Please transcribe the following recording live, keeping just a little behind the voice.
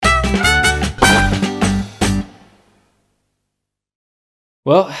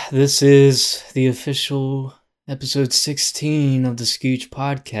Well, this is the official episode 16 of the Scooch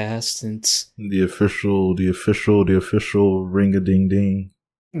podcast. It's The official ring-a-ding-ding.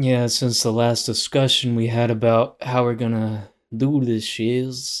 yeah, since the last discussion we had about how we're gonna do this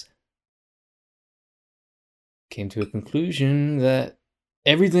shiz, came to a conclusion that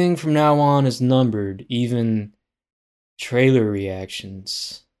everything from now on is numbered, even trailer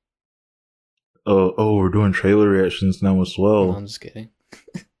reactions. Oh, we're doing trailer reactions now as No, well. I'm just kidding.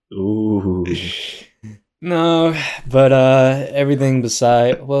 Ooh. No, but everything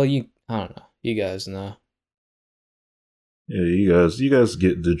beside, well, I don't know. You guys know. Yeah, you guys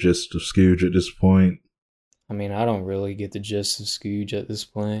get the gist of Scooge at this point. I mean, I don't really get the gist of Scooge at this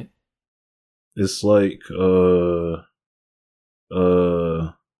point. It's like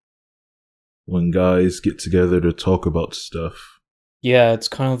when guys get together to talk about stuff. Yeah, it's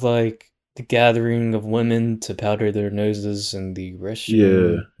kind of like the gathering of women to powder their noses in the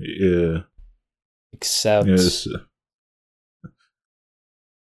restroom. Yeah. Except, Yes.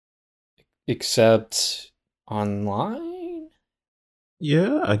 except online.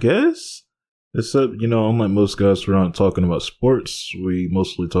 Yeah, I guess. Except, unlike most guys, we're not talking about sports. We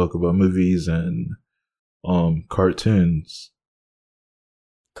mostly talk about movies and cartoons.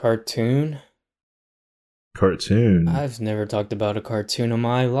 Cartoon. Cartoon. I've never talked about a cartoon in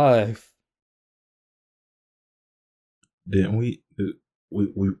my life. Didn't we?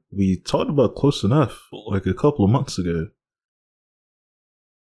 We talked about Close Enough like a couple of months ago.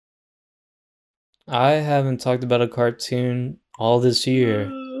 I haven't talked about a cartoon all this year.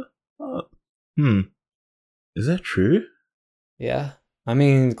 Is that true? Yeah. I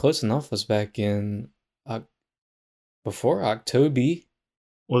mean, Close Enough was back in before October.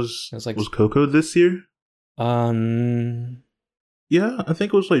 Was It was Coco this year? yeah, I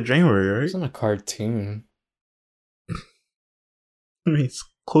think it was like January, it right? wasn't a cartoon. I mean, it's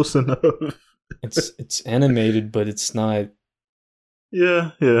close enough. It's animated, but it's not.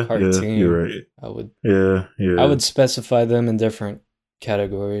 Yeah, Cartoon. you're right. I would I would specify them in different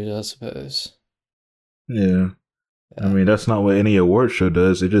categories, I suppose. Yeah. I mean, that's not what any award show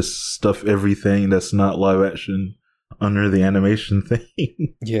does. It just stuff everything that's not live action under the animation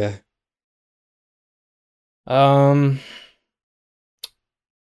thing. Yeah.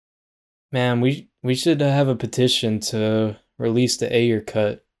 Man, we should have a petition to release the Ayer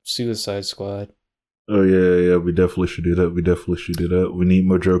cut Suicide Squad. Oh yeah, we definitely should do that. We need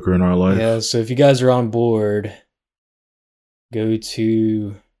more Joker in our life. Yeah, so if you guys are on board, go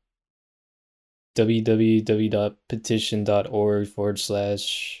to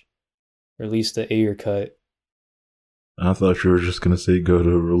www.petition.org/release the Ayer cut. I thought you were just gonna say go to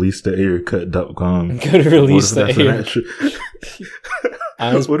releasetheaircut.com. Go to release the Ayer.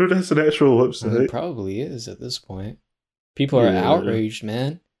 What if that's an actual website? It probably is at this point. People are outraged,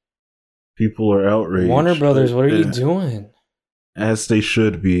 man. People are outraged. Warner Brothers, what are you doing? As they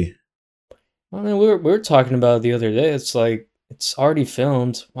should be. I mean, we were talking about it the other day. It's like, it's already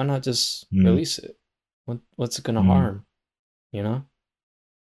filmed. Why not just release it? What's it gonna harm? You know?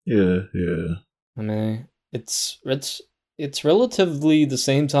 Yeah. I mean, it's relatively the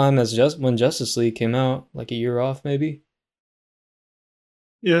same time as when Justice League came out, like a year off, maybe.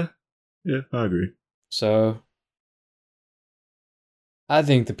 Yeah, I agree. So, I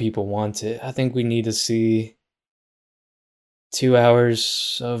think the people want it. I think we need to see 2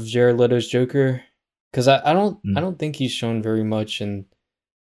 hours of Jared Leto's Joker, because I don't think he's shown very much in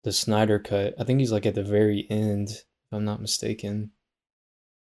the Snyder cut. I think he's like at the very end, if I'm not mistaken.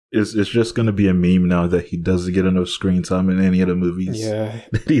 It's just gonna be a meme now that he doesn't get enough screen time in any of the movies. Yeah,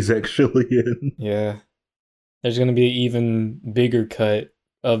 that he's actually in. Yeah, there's gonna be an even bigger cut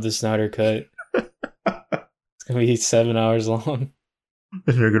of the Snyder cut. It's gonna be 7 hours long.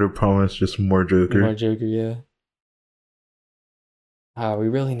 And they're gonna promise just more Joker. More Joker, yeah. We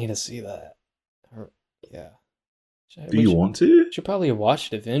really need to see that. Yeah. Do you want to? Should probably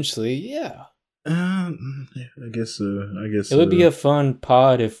watch it eventually. Yeah. I guess so. It would be a fun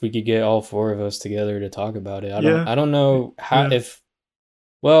pod if we could get all four of us together to talk about it. I don't know how Fizz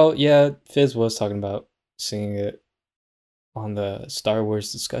was talking about seeing it on the Star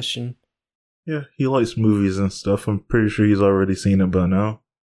Wars discussion. Yeah, he likes movies and stuff. I'm pretty sure he's already seen it by now.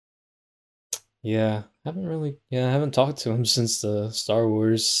 Yeah, I haven't talked to him since the Star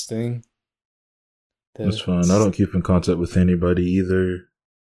Wars thing. That's fine. I don't keep in contact with anybody either.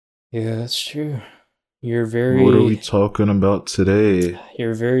 Yeah, that's true. You're very... What are we talking about today?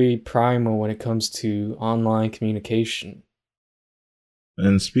 You're very primal when it comes to online communication.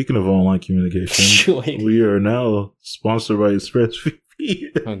 And speaking of online communication, we are now sponsored by ExpressVPN.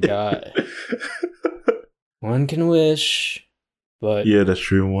 Oh, God. One can wish, But yeah, that's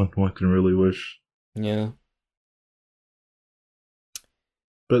true. One can really wish. yeah.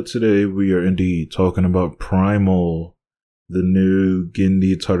 But today we are indeed talking about Primal, the new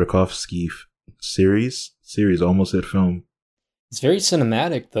Genndy Tartakovsky series. Series, almost said film. It's very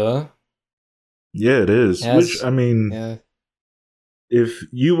cinematic though. Yeah, it is. Which As I mean, yeah. if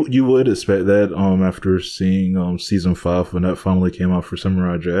you would expect that after seeing season 5 when that finally came out for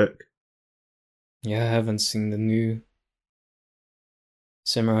Samurai Jack. Yeah, I haven't seen the new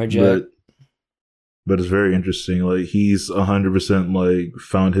Samurai Jack. But it's very interesting. Like he's 100% like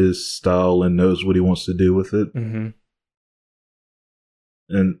found his style and knows what he wants to do with it. Mm-hmm.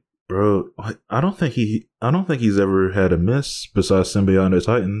 And bro, I don't think he's ever had a miss besides Symbiotic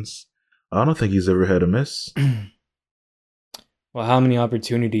Titans. I don't think he's ever had a miss. Well, how many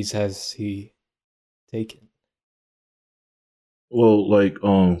opportunities has he taken? Well, like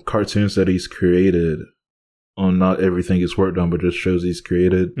cartoons that he's created on not everything he's worked on, but just shows he's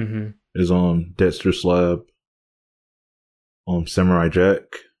created is Dexter's Lab, Samurai Jack,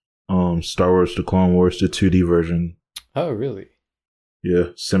 Star Wars: The Clone Wars, the 2D version. Oh, really? Yeah,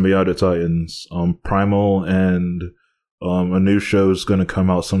 Symbiotic Titans, Primal, and a new show is going to come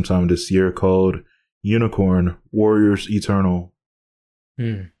out sometime this year called Unicorn Warriors Eternal.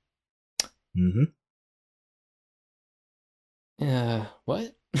 Mm-hmm.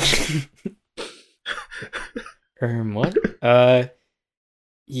 What? What?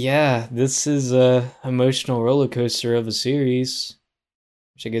 Yeah, this is a emotional roller coaster of a series,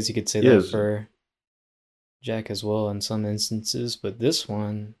 which I guess you could say that for Jack as well in some instances, but this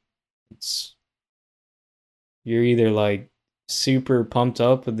one, you're either like super pumped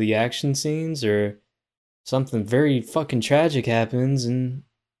up with the action scenes or something very fucking tragic happens and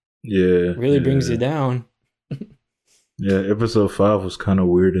really brings you down. Yeah, episode 5 was kind of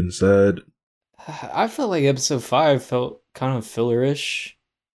weird and sad. I felt like episode 5 felt kind of fillerish.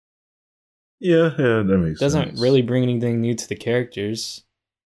 Yeah, that makes sense. Doesn't really bring anything new to the characters.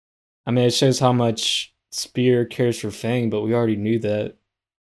 I mean, it shows how much Spear cares for Fang, but we already knew that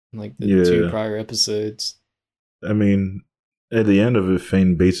in like the 2 prior episodes. I mean, at the end of it,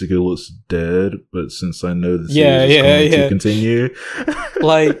 Fang basically looks dead, but since I know the series is going to continue.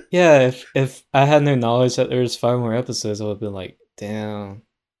 Like, yeah, if I had no knowledge that there was 5 more episodes, I would have been like, damn.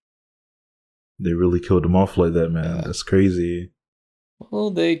 They really killed him off like that, man. Yeah. That's crazy.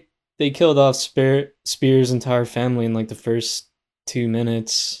 Well, they killed off Spear's entire family in like the first 2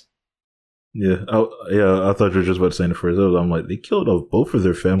 minutes. Yeah, I thought you were just about to say in the first episode. I'm like, they killed off both of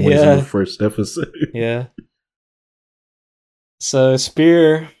their families in the first episode. Yeah. So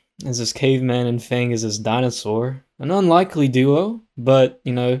Spear is this caveman and Fang is this dinosaur. An unlikely duo, but,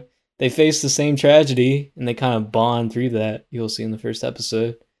 you know, they face the same tragedy and they kind of bond through that. You'll see in the first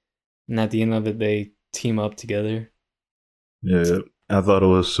episode. And at the end of it, they team up together. Yeah, I thought it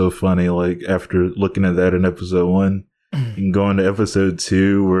was so funny. Like, after looking at that in episode 1, you can go into episode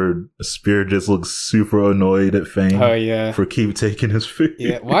 2 where Spear just looks super annoyed at Fang for keep taking his food.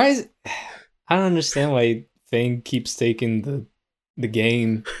 Yeah, why is... I don't understand why Fang keeps taking the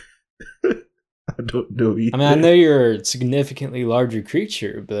game. I don't know either. I mean, I know you're a significantly larger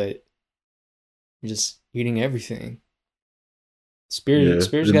creature, but you're just eating everything.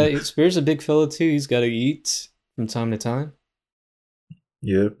 Spear's a big fella too. He's got to eat from time to time.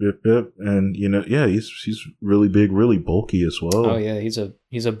 Yep. And you know, yeah, he's really big, really bulky as well. Oh yeah, he's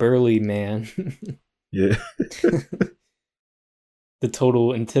a burly man. Yeah. The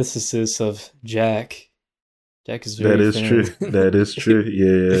total antithesis of Jack. Jack is very That is thin. true. That is true.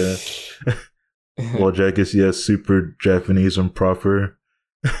 Yeah. Well, Jack is super Japanese and proper.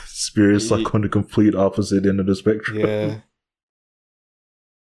 Spear is like on the complete opposite end of the spectrum. Yeah.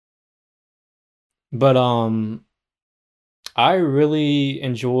 But I really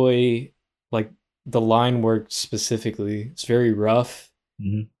enjoy like the line work specifically. It's very rough.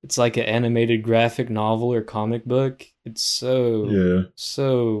 Mm-hmm. It's like an animated graphic novel or comic book. It's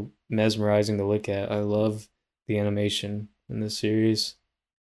so mesmerizing to look at. I love the animation in this series.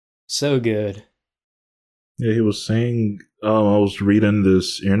 So good. Yeah, he was saying, I was reading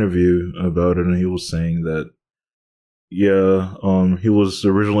this interview about it, and he was saying that, he was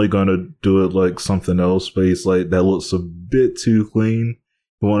originally going to do it like something else, but he's like, that looks a bit too clean.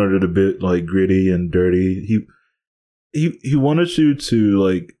 He wanted it a bit like gritty and dirty. He wanted you to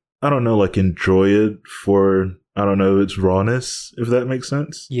like, I don't know, like enjoy it for, I don't know, its rawness, if that makes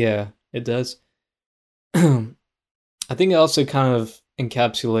sense. Yeah, it does. I think it also kind of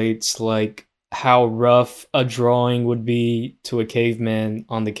encapsulates like how rough a drawing would be to a caveman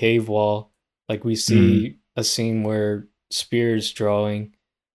on the cave wall. Like we see a scene where Spear's drawing.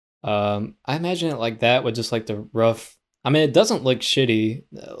 I imagine it like that with just like the rough I mean, it doesn't look shitty,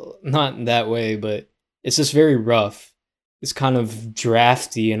 not in that way, but it's just very rough. It's kind of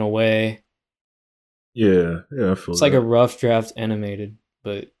drafty in a way. Yeah, yeah, I feel It's like a that. rough draft animated,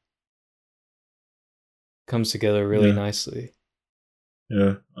 but comes together really Yeah, nicely.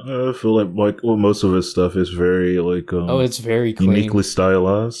 yeah. I feel like well, most of his stuff is very like Oh, it's very uniquely clean.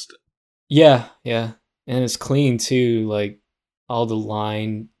 stylized. Yeah, yeah. And it's clean too, like all the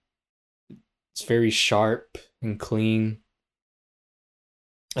line, it's very sharp and clean.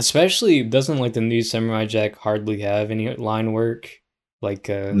 Especially doesn't like the new Samurai Jack hardly have any line work. Like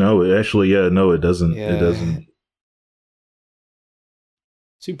No, actually, yeah, no, it doesn't. It yeah, doesn't.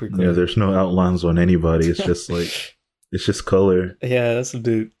 super Yeah, clean. there's no outlines on anybody. It's just like it's just color. Yeah, that's a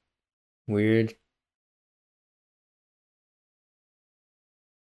bit weird.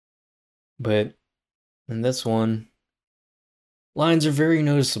 But in this one, lines are very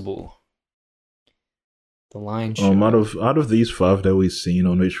noticeable. The line Out show. of these five that we've seen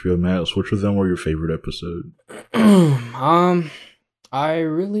on HBO Max, which of them were your favorite episode? I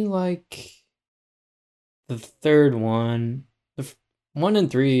really like the third one. One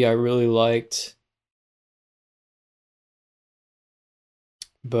and three I really liked,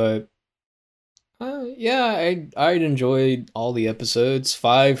 but yeah, I'd enjoyed all the episodes.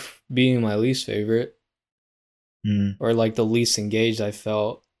 Five being my least favorite, Mm, or like the least engaged I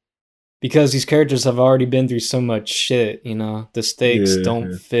felt, because these characters have already been through so much shit. You know, the stakes yeah,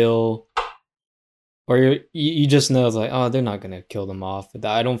 don't yeah. feel, or you just know it's like, oh, they're not gonna kill them off.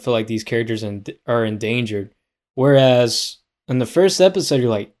 I don't feel like these characters are endangered. Whereas in the first episode, you're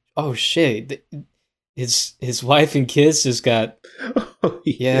like, oh shit, his wife and kids just got. Oh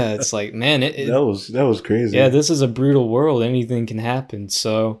yeah, Yeah, it's like, man, that was yeah, crazy. this is a brutal world. Anything can happen.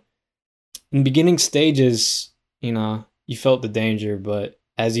 So in beginning stages, you know, you felt the danger, but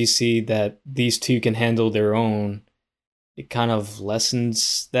as you see that these two can handle their own, it kind of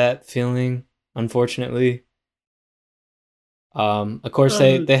lessens that feeling, unfortunately. Of course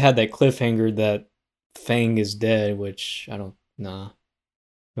Uh, they had that cliffhanger that Fang is dead, which I don't nah,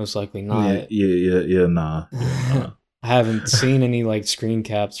 most likely yeah, not. yeah. Nah, yeah, I nah. haven't seen any like screen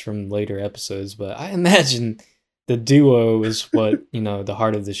caps from later episodes, but I imagine the duo is what, you know, the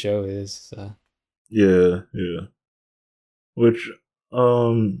heart of the show is. So. Yeah, yeah. Which,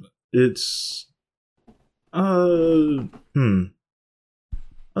 it's uh, hmm.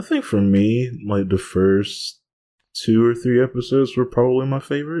 I think for me, like the first two or three episodes were probably my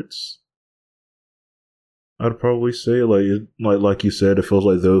favorites. I'd probably say like you said, it feels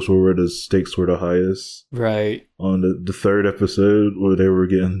like those were where the stakes were the highest. Right. On the third episode where they were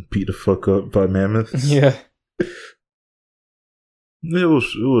getting beat the fuck up by mammoths, Yeah. it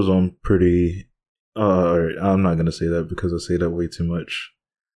was on pretty. I'm not gonna say that because I say that way too much.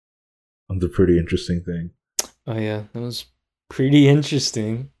 On the pretty interesting thing. Oh yeah, that was pretty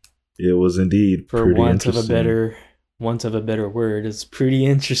interesting. It was indeed For pretty interesting. want of a better word, it's pretty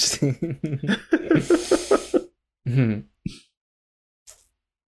interesting. Mhm.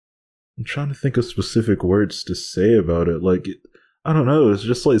 I'm trying to think of specific words to say about it. I don't know. It's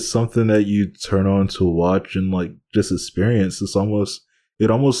just like something that you turn on to watch and like just experience. It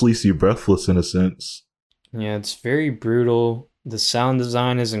almost leaves you breathless in a sense. Yeah, it's very brutal. The sound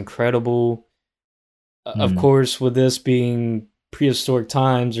design is incredible. Of Mm. course, with this being prehistoric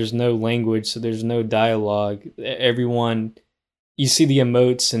times, there's no language, so there's no dialogue. Everyone, you see the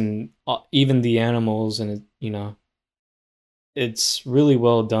emotes and even the animals, and you know, it's really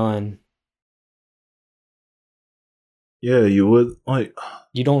well done. Yeah, you would like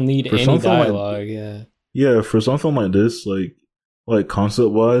You don't need for any something like dialogue. Yeah. yeah, for something like this, like concept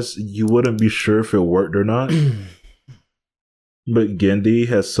wise, you wouldn't be sure if it worked or not. But Gendy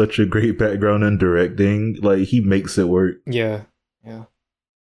has such a great background in directing, like he makes it work. Yeah. Yeah.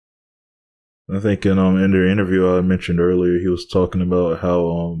 I think in their interview I mentioned earlier, he was talking about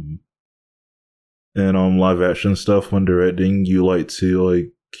how in live action stuff when directing, you like to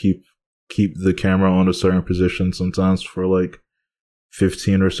like keep the camera on a certain position sometimes for like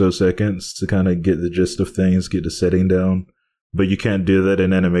 15 or so seconds to kind of get the gist of things, get the setting down. But you can't do that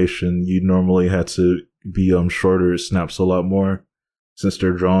in animation. You normally have to be shorter. It snaps a lot more since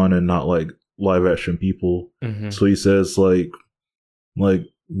they're drawn and not like live action people. Mm-hmm. So he says like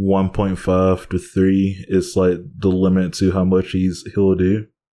 1.5 to 3 is like the limit to how much he'll do,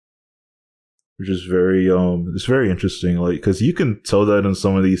 which is very it's very interesting, like because you can tell that in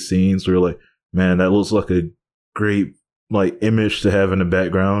some of these scenes where you're like, man, that looks like a great like image to have in the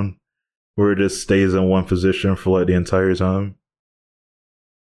background where it just stays in one position for like the entire time.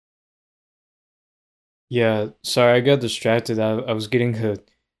 Yeah. Sorry, I got distracted. I was getting a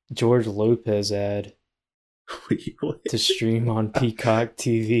George Lopez ad. Wait, what? to stream on Peacock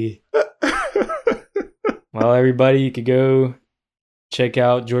TV. Well, everybody, you could go check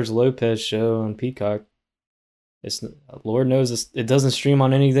out George Lopez show on Peacock. It's Lord knows it doesn't stream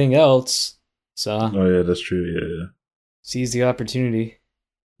on anything else, so Oh yeah, that's true. Yeah, seize the opportunity.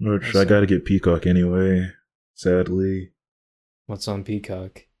 which I gotta get Peacock anyway. Sadly, what's on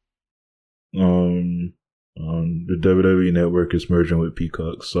Peacock? The WWE Network is merging with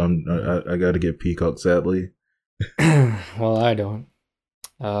Peacock, so I gotta get Peacock. Sadly, well, I don't.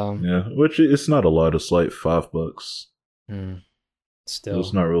 Yeah, which it's not a lot. It's like $5. Still, so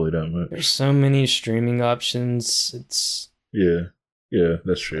it's not really that much. There's so many streaming options. It's yeah,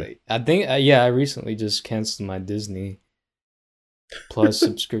 that's true. Like, I think I recently just canceled my Disney Plus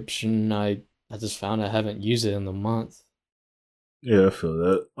subscription. I just found I haven't used it in a month. Yeah, I feel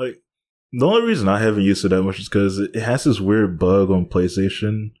that. Like, the only reason I haven't used it that much is because it has this weird bug on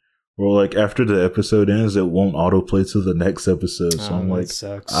PlayStation where, like, after the episode ends, it won't autoplay to the next episode. So I'm like,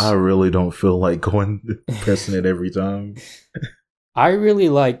 sucks. I really don't feel like pressing it every time. I really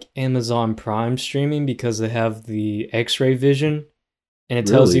like Amazon Prime streaming because they have the X-ray vision, and it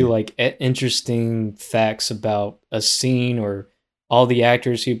tells you like interesting facts about a scene or all the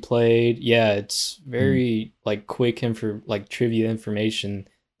actors who played. Yeah, it's very like quick like trivia information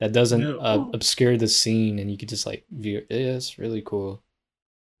that doesn't obscure the scene, and you could just like view it. Yeah, it's really cool.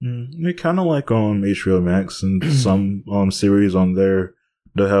 It kind of like on HBO Max and some series on there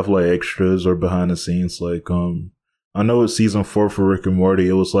that have like extras or behind the scenes. Like I know it's season 4 for Rick and Morty.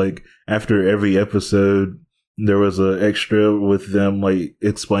 It was like after every episode there was an extra with them like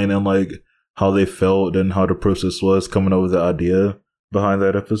explaining like how they felt and how the process was coming up with the idea behind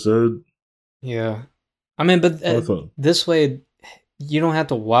that episode. Yeah, I mean, but this way you don't have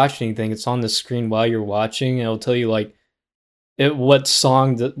to watch anything. It's on the screen while you're watching, and it'll tell you like what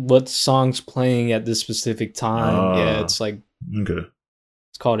song's playing at this specific time. Yeah, it's like okay.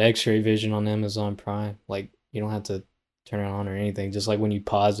 It's called X-ray vision on Amazon Prime. Like you don't have to turn it on or anything. Just like when you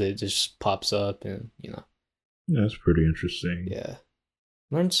pause it just pops up, and Yeah, that's pretty interesting. Yeah.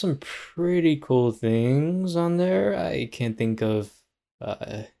 Learned some pretty cool things on there. I can't think of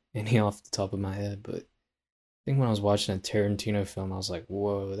any off the top of my head, but I think when I was watching a Tarantino film, I was like,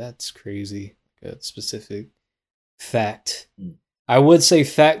 whoa, that's crazy. Like a specific fact. I would say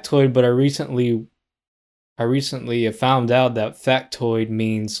factoid, but I recently found out that factoid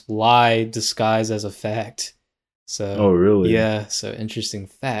means lie disguised as a fact. So oh really? Yeah, so interesting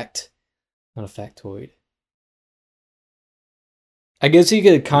fact, not a factoid. I guess you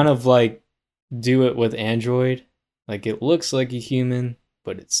could kind of like do it with Android. Like it looks like a human,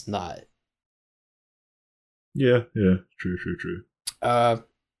 but it's not. Yeah, true. I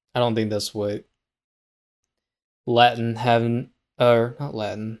don't think that's what Latin having, or not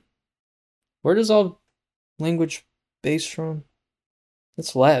Latin. Where does all language based from?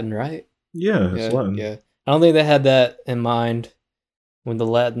 It's Latin, right? Yeah, it's Latin. Yeah. I don't think they had that in mind when the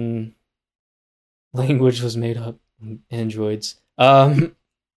Latin language was made up. Androids. The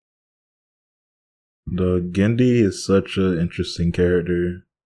Genndy is such an interesting character.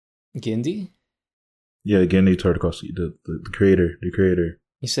 Genndy? Yeah, Genndy Tartakovsky, the creator.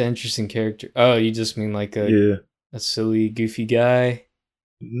 You said interesting character. Oh, you just mean like a silly, goofy guy?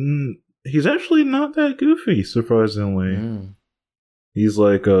 He's actually not that goofy, surprisingly. He's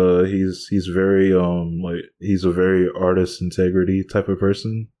like he's very like he's a very artist integrity type of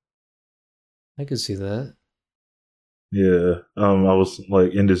person. I could see that. Yeah. I was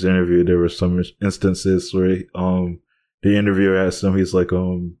like in this interview there were some instances where the interviewer asked him, he's like,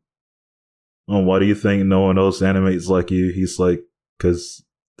 why do you think no one else animates like you? He's like, 'cause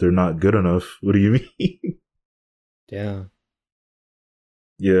they're not good enough. What do you mean? Yeah.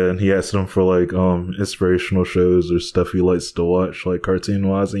 Yeah, and he asked him for like inspirational shows or stuff he likes to watch, like cartoon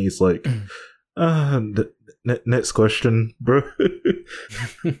wise, and he's like, next question, bro.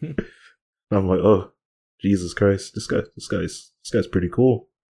 I'm like, oh, Jesus Christ, this guy's pretty cool.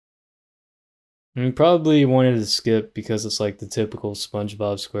 He probably wanted to skip because it's like the typical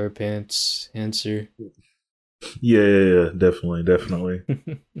SpongeBob SquarePants answer. Yeah, definitely.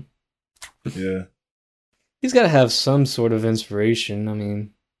 Yeah. He's got to have some sort of inspiration. I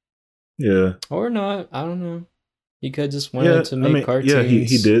mean, yeah, or not. I don't know. He could just wanted to make cartoons. Yeah,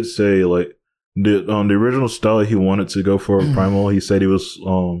 he did say like the original style he wanted to go for Primal. He said he was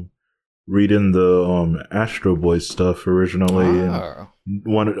reading the Astro Boy stuff originally and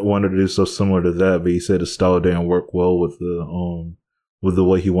wanted to do so similar to that, but he said the style didn't work well with the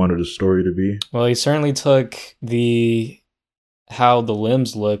way he wanted the story to be. Well, he certainly took how the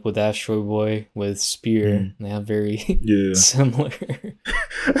limbs look with Astro Boy with Spear. They have very similar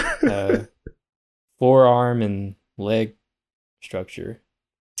forearm and leg structure.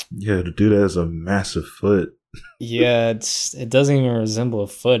 Yeah, the dude has a massive foot. Yeah, it doesn't even resemble a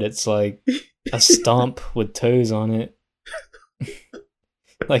foot. It's like a stump with toes on it.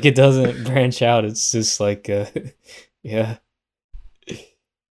 Like it doesn't branch out. It's just like yeah,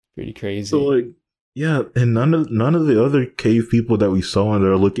 pretty So crazy. like, yeah, and none of the other cave people that we saw in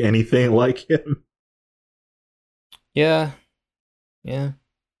there look anything like him. Yeah, yeah.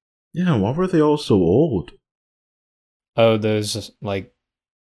 Yeah, why were they all so old? Oh, those like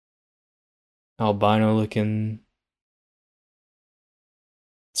albino looking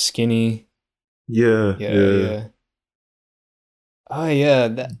skinny. Yeah, Yeah, yeah. yeah. Oh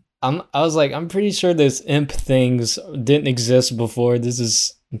yeah, I was like, I'm pretty sure those imp things didn't exist before. This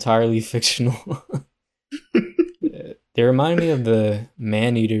is entirely fictional. They remind me of the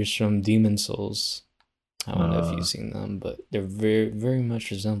man eaters from Demon Souls. I don't know if you've uh, seen them, but they're very much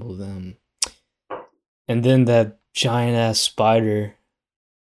resemble them. And then that giant ass spider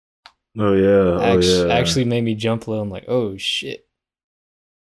oh yeah, oh yeah. actually made me jump a little. I'm like, oh shit.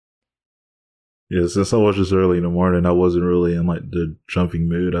 Yeah, since I was just early in the morning, I wasn't really in like the jumping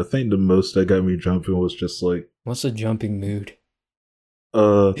mood. I think the most that got me jumping was just What's a jumping mood?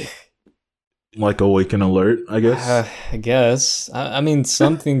 uh like awaken alert, I guess. I guess. I mean,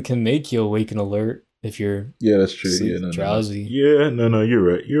 something can make you awake and alert if you're Yeah, that's true. Yeah, sleep no. drowsy. Yeah, no, you're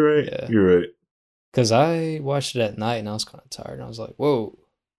right. You're right. Yeah. You're right. Because I watched it at night and I was kind of tired. And I was like, whoa,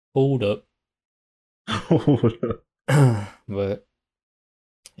 hold up. But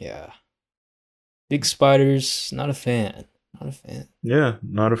yeah. Big spiders, not a fan. Not a fan. Yeah,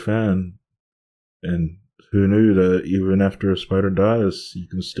 not a fan. And who knew that even after a spider dies, you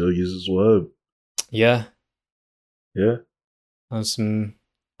can still use his web? Yeah. Yeah. That was some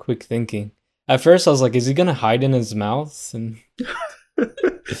quick thinking. At first, I was like, is he going to hide in his mouth? And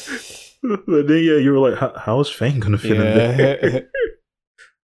But then, yeah, you were like, how is Fang gonna fit in yeah. there?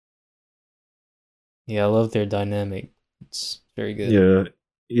 Yeah, I love their dynamic. It's very good. Yeah,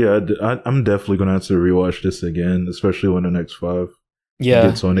 yeah, I'm definitely gonna have to rewatch this again, especially when the next 5 Yeah,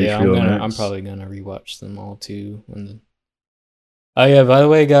 gets on yeah, HBO I'm Max. probably gonna rewatch them all too. Oh yeah, by the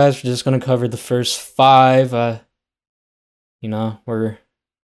way, guys, we're just gonna cover the first 5. You know, we're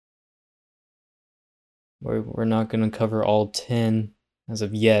not gonna cover all 10 as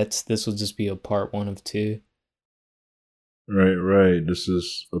of yet. This will just be a part 1 of 2. Right, right. This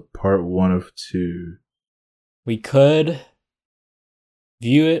is a part 1 of 2. We could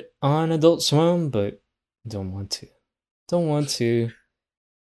view it on Adult Swim, but don't want to. Don't want to.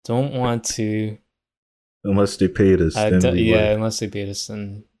 Don't want to. Unless they paid us, then we Yeah, would. unless they paid us,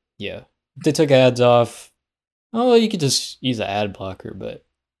 then yeah. If they took ads off, oh, you could just use an ad blocker, but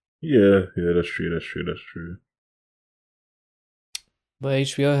Yeah, yeah, that's true, that's true, that's true.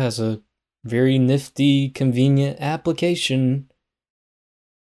 HBO has a very nifty, convenient application.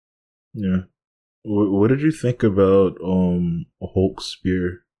 Yeah. What did you think about Hulk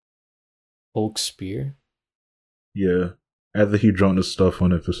Spear? Hulk Spear. Yeah. After he dropped the stuff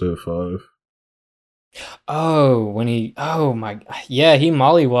on episode 5. Oh, oh my, yeah, he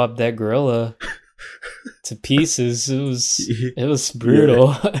mollywopped that gorilla to pieces. It was Yeah.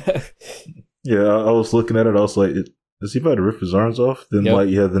 brutal. Yeah, I was looking at it, I was like, is he about to rip his arms off? Then Yep. like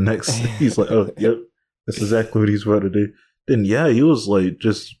yeah, the next he's like, oh yep, that's exactly what he's about to do. Then yeah, he was like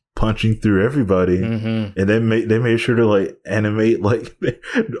just punching through everybody. Mm-hmm. And then they made sure to like animate like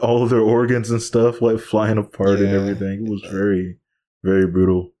all of their organs and stuff like flying apart and everything. It was very, very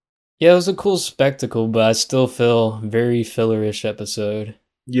brutal. Yeah, it was a cool spectacle, but I still feel very fillerish episode.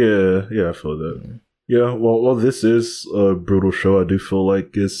 Yeah, yeah, I feel that. Mm. Yeah, well, this is a brutal show. I do feel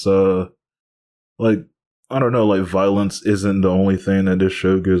like it's like I don't know, like violence isn't the only thing that this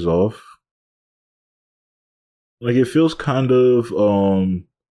show gives off. Like it feels kind of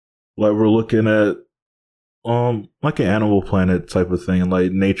like we're looking at like an Animal Planet type of thing,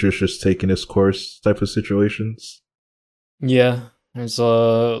 like nature's just taking its course type of situations. Yeah, there's a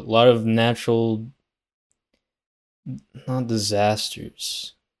lot of natural, not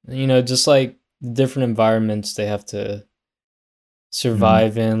disasters. You know, just like different environments they have to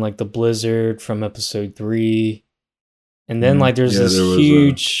survive in, like the blizzard from episode 3. And then like there's Yeah, this there was a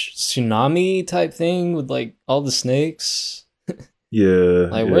huge tsunami type thing with like all the snakes.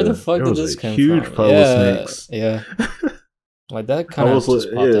 Like where the yeah. fuck There did was this a come huge from? pile of Yeah, snakes. yeah. Like that I kind was of like,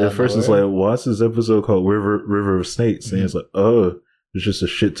 just popped yeah. out At of first, it's like, nowhere. what's this episode called River of Snakes? And it's like, oh, there's just a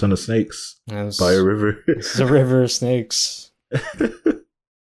shit ton of snakes by a river. This is a river of snakes.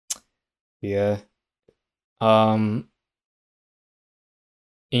 Yeah. And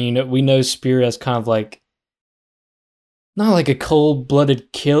you know, we know Spear as kind of like not like a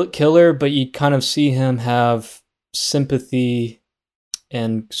cold-blooded killer, but you kind of see him have sympathy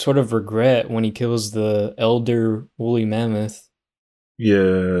and sort of regret when he kills the elder woolly mammoth.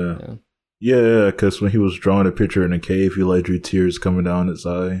 Yeah. Yeah. Yeah, because when he was drawing a picture in a cave, he like drew tears coming down his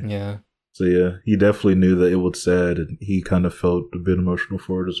eye. Yeah. So yeah, he definitely knew that it was sad, and he kind of felt a bit emotional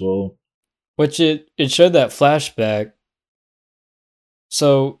for it as well. Which it showed that flashback.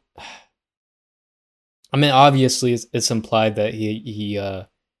 So, I mean, obviously, it's implied that he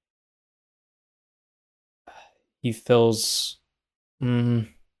feels,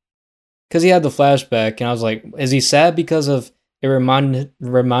 because he had the flashback, and I was like, is he sad because of it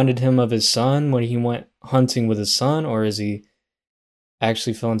reminded him of his son when he went hunting with his son, or is he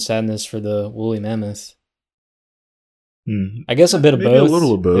actually feeling sadness for the woolly mammoth? I guess a bit of Maybe a both.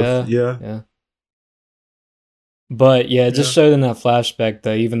 little of both. Yeah, Yeah. yeah. But yeah, it just Yeah. showed in that flashback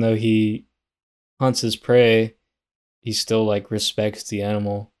that even though he hunts his prey, he still like respects the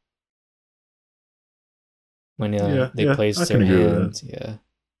animal when Yeah. they Yeah. place I their can agree with that. hand. Yeah.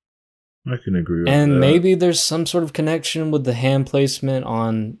 I can agree with And that. maybe there's some sort of connection with the hand placement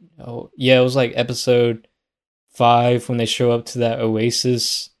on. Oh, yeah, it was like episode 5 when they show up to that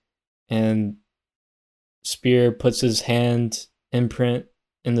oasis and Spear puts his hand imprint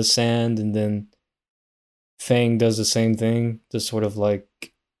in the sand, and then Fang does the same thing to sort of like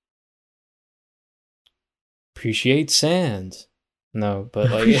appreciate sand. No,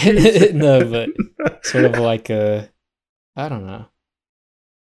 but like no, but sort of like a, I don't know.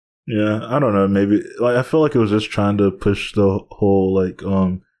 Yeah, I don't know. Maybe like I feel like it was just trying to push the whole like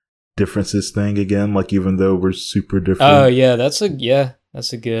differences thing again. Like even though we're super Oh different, yeah, that's a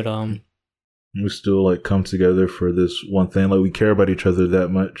good we still like come together for this one thing. Like we care about each other that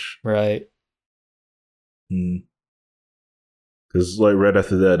much. right. Because like right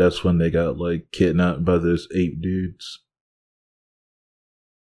after that, that's when they got like kidnapped by those ape dudes.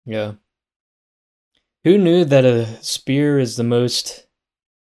 Yeah. Who knew that a spear is the most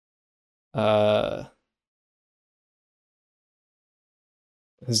uh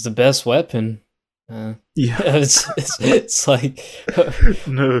is the best weapon? Yeah, it's like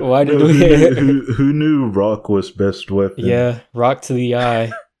no, why did no, we who knew rock was best weapon? Yeah, rock to the eye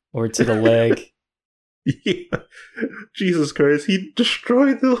or to the leg. Yeah. Jesus Christ, he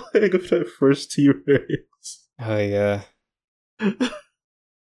destroyed the leg of that first T-Rex. Oh yeah. Yeah,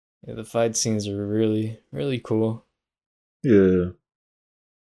 the fight scenes are really, really cool. Yeah.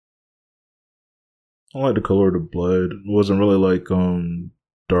 I like the color of the blood. It wasn't really like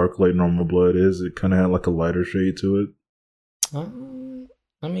dark like normal blood is. It kind of had like a lighter shade to it.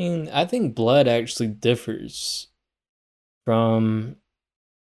 I mean, I think blood actually differs from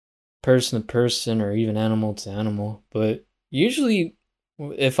person to person or even animal to animal, but usually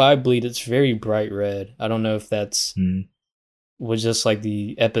if I bleed, it's very bright red. I don't know if that's was just like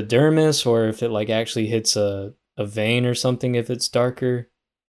the epidermis or if it like actually hits a vein or something if it's darker,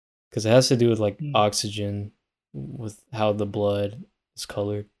 because it has to do with like oxygen with how the blood is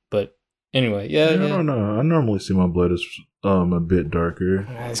colored. But anyway, yeah, I don't know. I normally see my blood as a bit darker.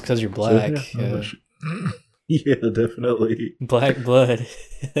 It's because you're black. So, yeah, definitely. Black blood.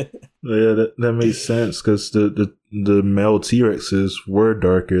 Yeah, that makes sense because the male T Rexes were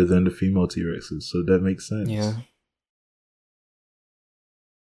darker than the female T Rexes, so that makes sense. Yeah.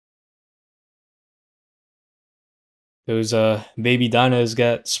 Those baby dinos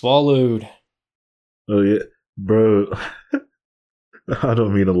got swallowed. Oh yeah, bro. I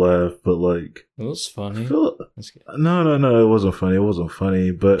don't mean to laugh, but like It was funny. No, it wasn't funny. It wasn't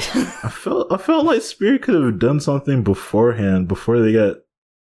funny, but I felt like Spirit could have done something beforehand before they got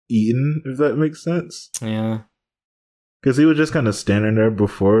eaten, if that makes sense. Yeah. Because he was just kind of standing there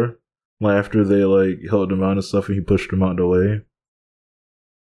before, like after they like held him out and stuff, and he pushed him out the way.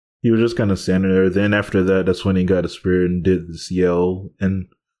 He was just kind of standing there. Then after that, that's when he got a spirit and did this yell and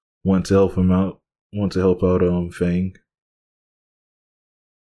went to help him out. Went to help out Fang.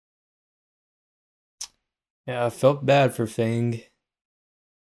 Yeah, I felt bad for Fang.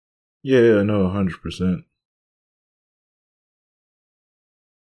 Yeah, no, 100%.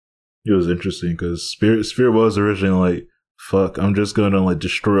 It was interesting because Spirit was originally like, fuck, I'm just gonna like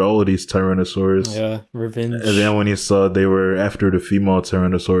destroy all of these Tyrannosaurus. Yeah, revenge. And then when he saw they were after the female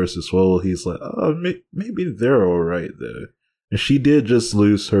Tyrannosaurus as well, he's like, oh, maybe they're alright there. And she did just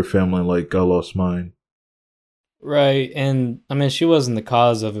lose her family like I lost mine. Right, and I mean, she wasn't the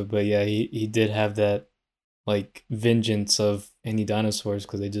cause of it, but yeah, he did have that like vengeance of any dinosaurs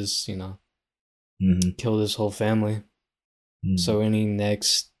because they just, killed his whole family. So any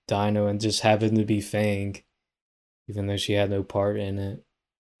next dino and just happened to be Fang, even though she had no part in it.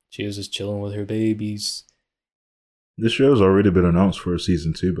 She was just chilling with her babies. This show has already been announced for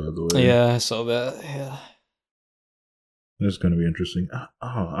season 2, by the way. Yeah, I saw that. Yeah, It's going to be interesting.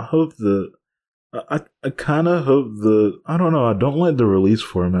 I hope I kind of hope I don't know. I don't like the release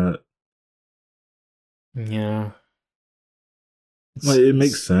format. yeah. Like it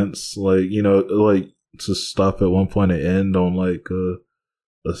makes sense. Like like to stop at one point and end on like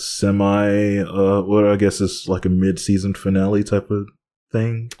a semi what I guess is like a mid-season finale type of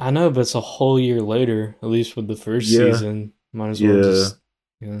thing. I know, but it's a whole year later. At least with the first season, might as well just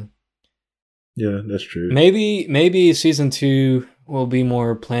Yeah, that's true. Maybe season 2 will be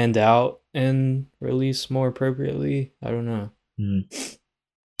more planned out and released more appropriately. I don't know.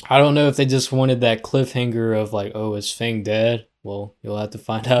 I don't know if they just wanted that cliffhanger of like, oh, is Fang dead? Well, you'll have to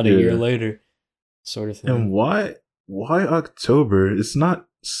find out a year later, sort of thing. And why October? It's not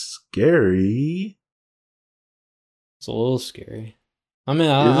scary. It's a little scary. I mean,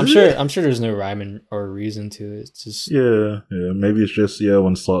 I'm sure there's no rhyme or reason to it. It's just maybe it's just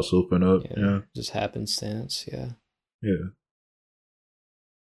when slots open up. Yeah, just happenstance. Yeah.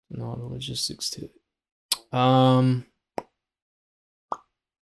 And all the logistics to it.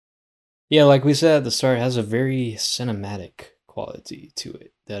 Yeah, like we said at the start, it has a very cinematic quality to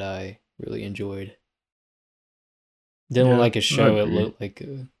it that I really enjoyed. Didn't look like a show. It looked like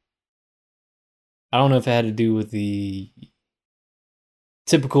I don't know if it had to do with the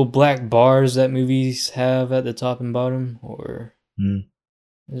typical black bars that movies have at the top and bottom, or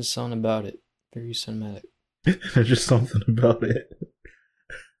there's something about it. Very cinematic. There's just something about it.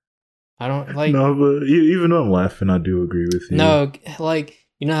 I don't like. No, but even though I'm laughing, I do agree with you. No, like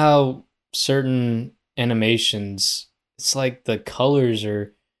you know how certain animations, it's like the colors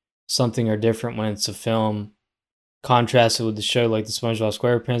or something are different when it's a film contrasted with the show, like the SpongeBob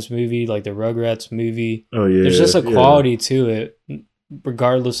SquarePants movie, like the Rugrats movie. Oh yeah, there's just a quality to it,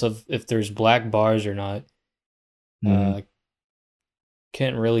 regardless of if there's black bars or not.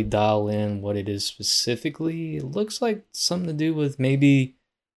 Can't really dial in what it is specifically. It looks like something to do with maybe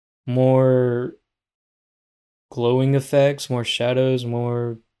more glowing effects, more shadows,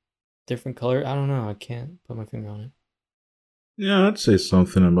 more different color. I don't know. I can't put my finger on it. Yeah, I'd say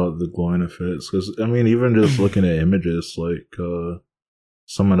something about the glowing effects because I mean, even just looking at images, like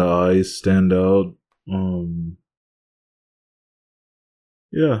some of the eyes stand out.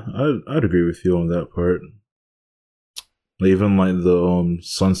 Yeah, I'd agree with you on that part. Even like the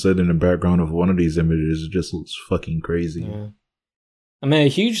sunset in the background of one of these images, it just looks fucking crazy. Yeah. I mean, a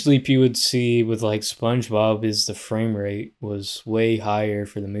huge leap you would see with like SpongeBob is the frame rate was way higher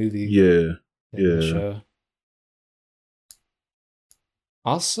for the movie. Yeah, than the show.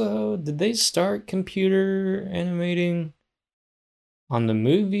 Also, did they start computer animating on the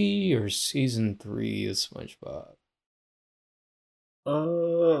movie or season 3 of SpongeBob?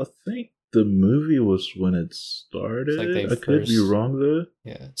 I think the movie was when it started. Like I could be wrong though.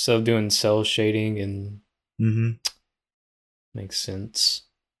 Yeah, so doing cell shading and makes sense.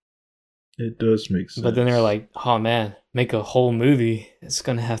 It does make sense. But then they're like, oh man, make a whole movie. It's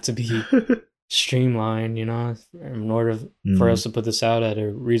gonna have to be streamlined, you know, in order for us to put this out at a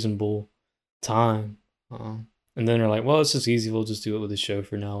reasonable time. And then they're like, well, it's just easy. We'll just do it with the show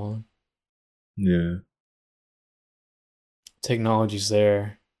from now on. Yeah. Technology's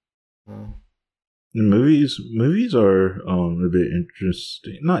there. Movies are a bit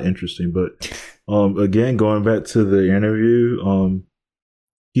interesting. Not interesting, but again, going back to the interview,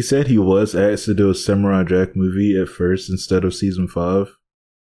 he said he was asked to do a Samurai Jack movie at first instead of season 5,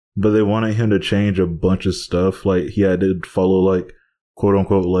 but they wanted him to change a bunch of stuff. Like he had to follow like quote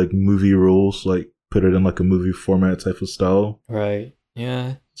unquote like movie rules, like put it in like a movie format type of style. Right.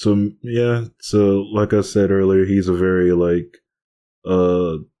 Yeah. So like I said earlier, he's a very like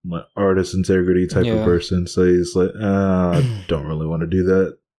artist integrity type of person. So he's like, I don't really want to do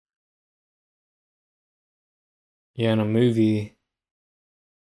that. Yeah, in a movie,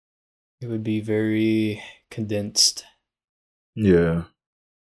 it would be very condensed. Yeah.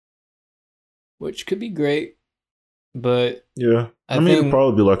 Which could be great, but yeah, I mean, it'd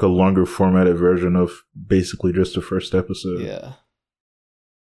probably be like a longer formatted version of basically just the first episode. Yeah.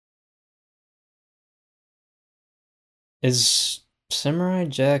 Is Samurai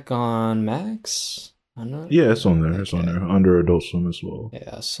Jack on Max? I'm not. Yeah, it's on there. It's on there under Adult Swim as well.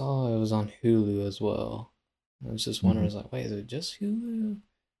 Yeah, I saw it was on Hulu as well. I was just wondering, I was like, wait, is it just Hulu?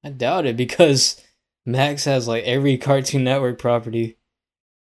 I doubt it because Max has like every Cartoon Network property.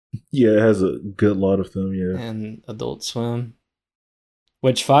 Yeah, it has a good lot of them. Yeah, and Adult Swim,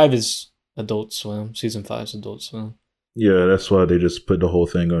 which 5 is Adult Swim. Season 5 is Adult Swim. Yeah, that's why they just put the whole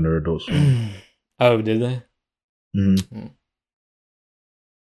thing under Adult Swim. Oh, did they? Mm-hmm.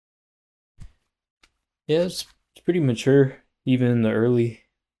 Yeah, it's pretty mature, even in the early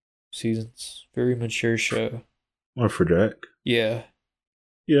seasons. Very mature show. Or for Jack. Yeah.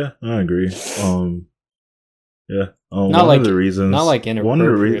 Yeah, I agree. Yeah. Not one like of the reasons. not like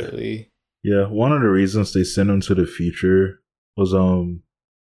inappropriately. One of the reasons they sent him to the future was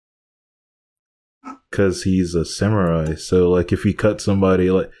because he's a samurai. So like, if he cut somebody,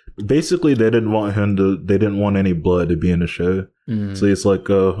 like basically they didn't want him to. They didn't want any blood to be in the show. So it's like,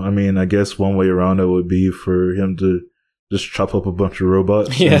 I mean, I guess one way around it would be for him to just chop up a bunch of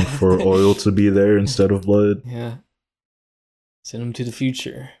robots and for oil to be there instead of blood. Yeah. Send him to the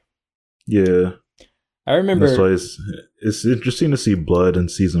future. Yeah. I remember. That's why it's interesting to see blood in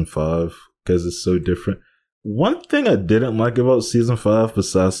season 5 because it's so different. One thing I didn't like about season 5,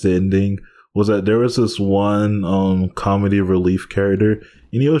 besides the ending, was that there was this one comedy relief character,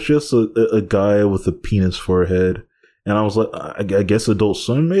 and he was just a guy with a penis forehead. And I was like, I guess Adult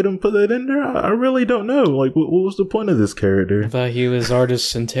Swim made him put that in there? I really don't know. Like, what was the point of this character? I thought he was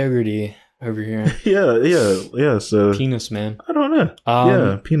artist's integrity over here. Yeah. So Penis Man. I don't know.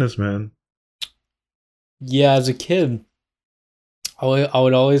 Yeah, Penis Man. Yeah, as a kid, I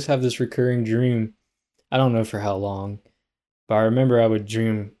would always have this recurring dream. I don't know for how long, but I remember I would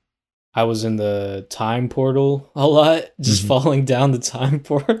dream I was in the time portal a lot, just falling down the time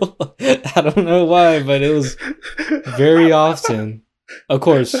portal. I don't know why, but it was very often. Of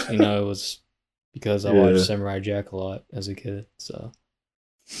course, it was because I watched Samurai Jack a lot as a kid. So,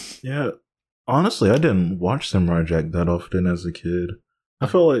 yeah, honestly, I didn't watch Samurai Jack that often as a kid. I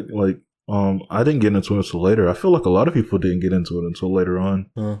feel like I didn't get into it until later. I feel like a lot of people didn't get into it until later on.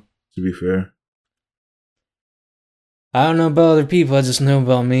 To be fair. I don't know about other people, I just know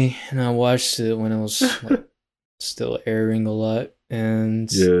about me, and I watched it when it was still airing a lot, and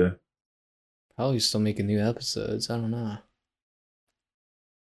probably still making new episodes. I don't know. I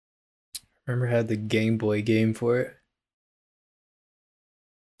remember I had the Game Boy game for it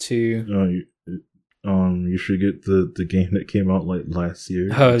too. You should get the game that came out like last year.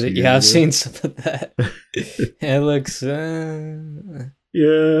 Oh, yeah, I've seen some of that. It looks. Yeah,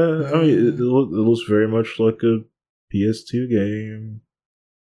 I mean, it looks very much like a PS2 game.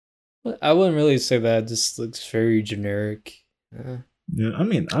 I wouldn't really say that. It just looks very generic. Yeah, I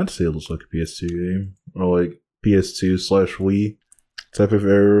mean, I'd say it looks like a PS2 game, or like PS2/Wii type of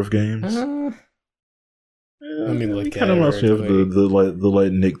era of games. Let me look. It kind of reminds me of the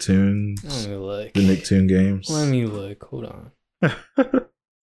Nicktoons. Let me look. The Nicktoon games. Let me look. Hold on. I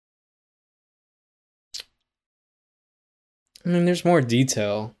mean, there's more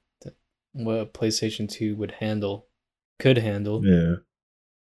detail that what a PlayStation 2 could handle.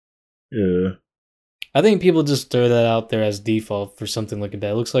 Yeah. I think people just throw that out there as default for something like that.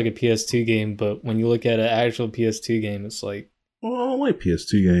 It looks like a PS2 game, but when you look at an actual PS2 game, it's like... Well, I like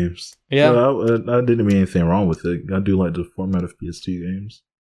PS2 games. Yeah. I didn't mean anything wrong with it. I do like the format of PS2 games.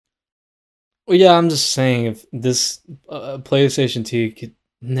 Well, yeah, I'm just saying if this PlayStation 2 could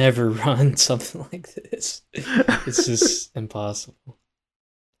never run something like this, it's just impossible.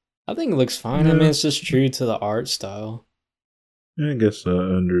 I think it looks fine. I mean, it's just true to the art style. I guess I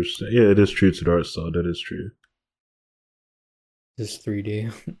understand. Yeah, it is true to the art style. That is true. Just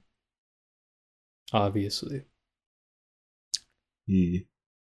 3D. Obviously. Yeah.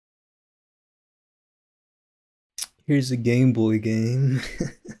 Here's a Game Boy game.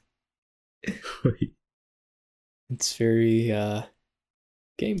 It's very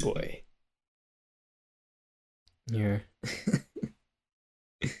Game Boy. Here.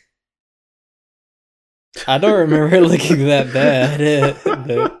 I don't remember looking that bad.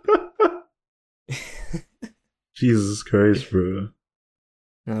 But... Jesus Christ, bro.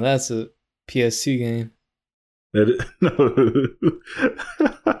 Now that's a PS2 game. No.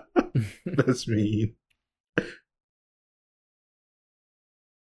 That's mean. I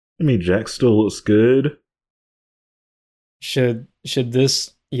mean, Jack still looks good. Should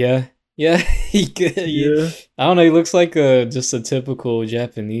this? Yeah, he could. Yeah. I don't know. He looks like just a typical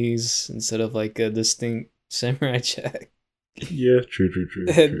Japanese instead of like a distinct Samurai Jack. Yeah, true.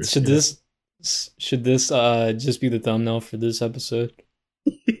 Should this just be the thumbnail for this episode?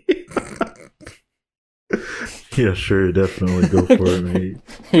 Yeah, sure, definitely go for it, mate.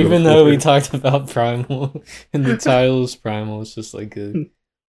 Even though we talked about Primal and the title is Primal, it's just like a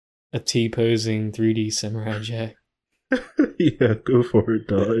T-posing 3D Samurai Jack. Yeah, go for it,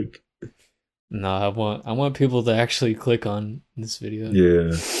 dog. No, I want people to actually click on this video.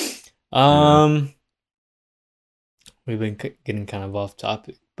 Yeah. We've been getting kind of off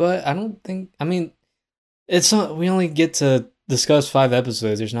topic, but I don't think. I mean, it's not. We only get to discuss 5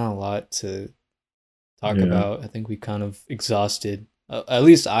 episodes. There's not a lot to talk about. I think we kind of exhausted at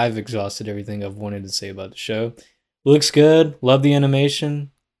least I've exhausted everything I've wanted to say about the show. Looks good. Love the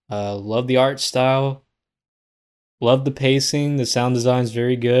animation. Love the art style. Love the pacing. The sound design's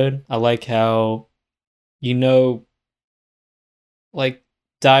very good. I like how, you know, like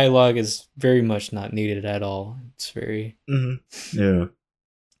dialogue is very much not needed at all. It's very Yeah.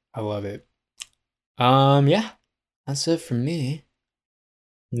 I love it. Yeah. That's it for me.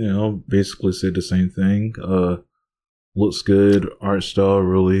 Yeah, I'll basically say the same thing. Looks good, art style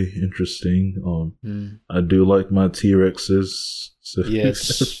really interesting. I do like my T-Rexes, so Yes.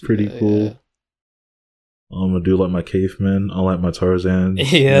 that's pretty cool. Yeah. I do like my cavemen. I like my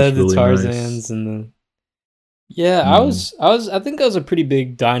Tarzans. Yeah, that's the really Tarzans nice. and the yeah. I think I was a pretty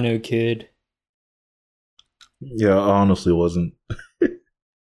big dino kid. Yeah, I honestly wasn't.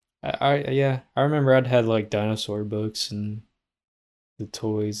 I remember I'd had like dinosaur books and the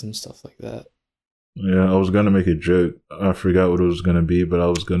toys and stuff like that. Yeah, I was gonna make a joke. I forgot what it was gonna be, but I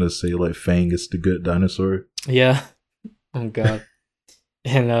was gonna say like Fang is the good dinosaur. Yeah. Oh god.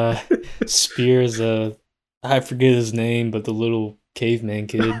 And Spears, I forget his name, but the little caveman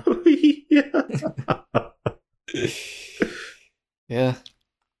kid. Yeah. Yeah.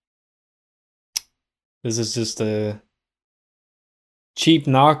 This is just a cheap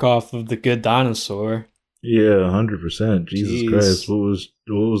knockoff of the good dinosaur. Yeah, 100%. Jesus Jeez. Christ, what was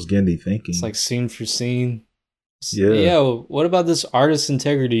Gendy thinking? It's like scene for scene. Yeah. Yo, what about this artist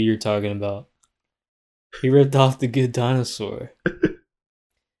integrity you're talking about? He ripped off the good dinosaur.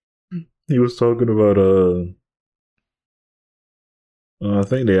 He was talking about I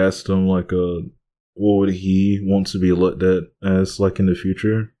think they asked him like what would he want to be looked at as like in the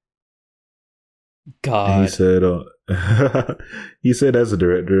future? God. And he said as a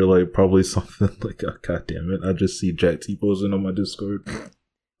director, like probably something like, oh, God damn it, I just see Jack T posing on my Discord.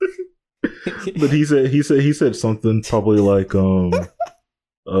 But he said something probably like how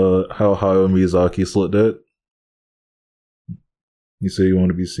Hayao Miyazaki's looked at. He said you want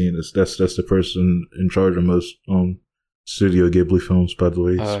to be seen as that's the person in charge of most Studio Ghibli films, by the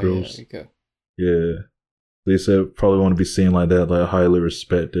way. Scrolls. Yeah, okay. Yeah. They said probably want to be seen like that, like highly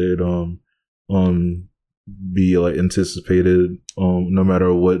respected, be like anticipated, no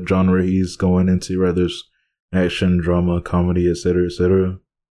matter what genre he's going into, whether it's action, drama, comedy, etc., etc.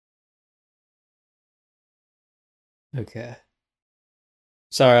 Okay.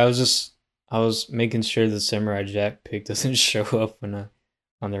 Sorry, I was making sure the Samurai Jack pic doesn't show up when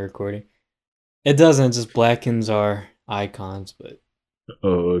on the recording. It doesn't, it just blackens our icons, but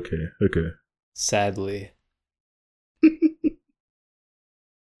Oh, okay. sadly.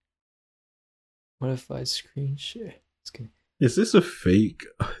 What if I screen share? Is this a fake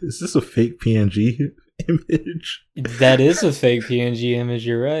PNG image? That is a fake PNG image,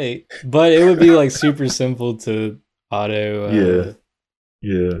 you're right. But it would be like super simple to auto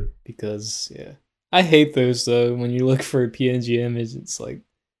Yeah. Because I hate those though. When you look for a PNG image, it's like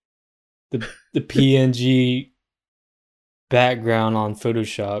the PNG background on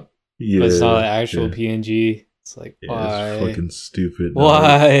Photoshop. Yeah. But it's not an actual PNG. It's like, why? It's fucking stupid.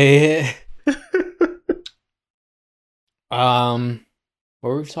 Why? What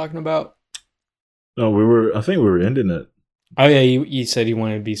were we talking about? Oh, I think we were ending it. Oh yeah, you said you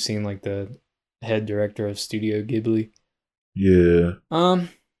wanted to be seen like the head director of Studio Ghibli. Yeah.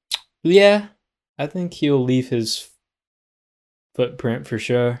 Yeah. I think he'll leave his footprint for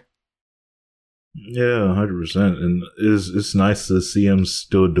sure. Yeah, 100%. And it's nice to see him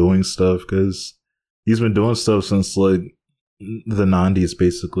still doing stuff because he's been doing stuff since like the 90s,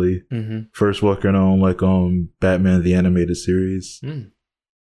 basically. Mm-hmm. First working on like Batman the Animated Series.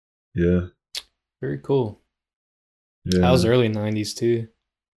 Yeah. Very cool. Yeah. That was early 90s too.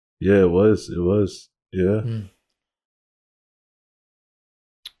 Yeah, it was. Yeah.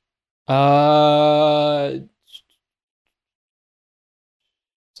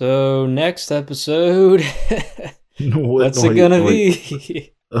 So next episode, what's it gonna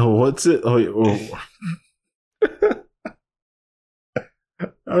be? What's it? I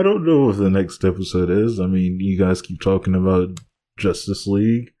don't know what the next episode is. I mean, you guys keep talking about Justice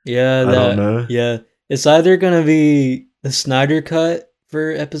League. Yeah, I don't know. Yeah, it's either gonna be the Snyder Cut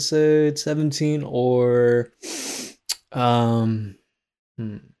for episode 17 or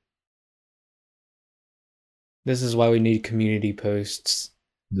This is why we need community posts.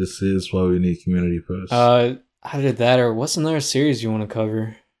 This is why we need community posts. Either that or what's another series you want to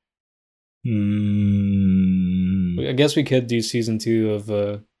cover? I guess we could do season 2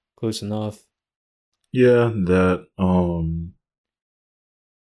 of Close Enough. Yeah, that.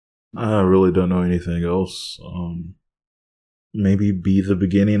 I really don't know anything else. Maybe Be the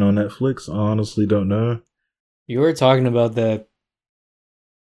Beginning on Netflix. I honestly don't know. You were talking about that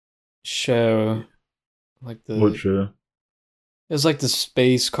show, like What the show? it was like the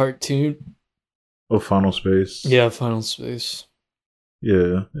space cartoon. Oh, Final Space. Yeah, Final Space.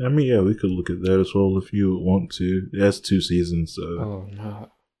 Yeah, I mean, yeah, we could look at that as well if you want to. It has 2 seasons, so Oh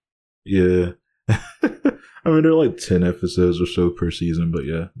no. yeah. I mean, they're like 10 episodes or so per season, but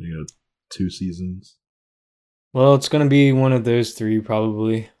yeah, 2 seasons. Well, it's gonna be one of those three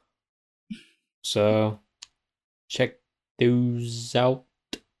probably. So check those out.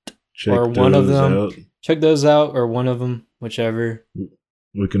 Check Or one of those them. out. Check those out, or one of them, whichever.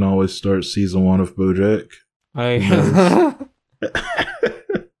 We can always start season 1 of BoJack. I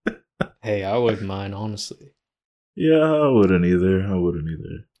Hey, I wouldn't mind, honestly. Yeah, I wouldn't either.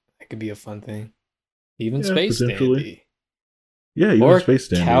 That could be a fun thing. Even Yeah, Space potentially. Dandy. Yeah, even Or Space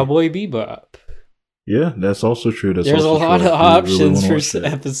Dandy. Cowboy Bebop. Yeah, that's also true. There's also a lot true. of options really for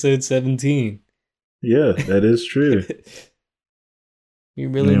episode 17. Yeah, that is true. You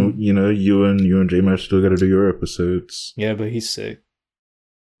really, you and J-Mash still got to do your episodes. yeah, but he's sick.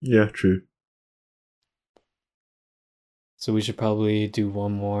 Yeah, true. So we should probably do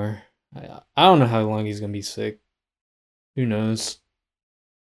one more. I don't know how long he's gonna be sick. Who knows?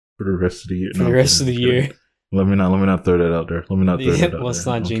 For the rest of the year. For the rest of the year. Let me not throw that out there. Let's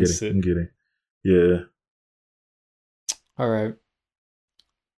not jinx it. I'm kidding. Yeah. All right.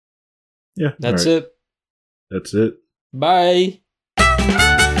 Yeah. That's right. it. That's it. Bye.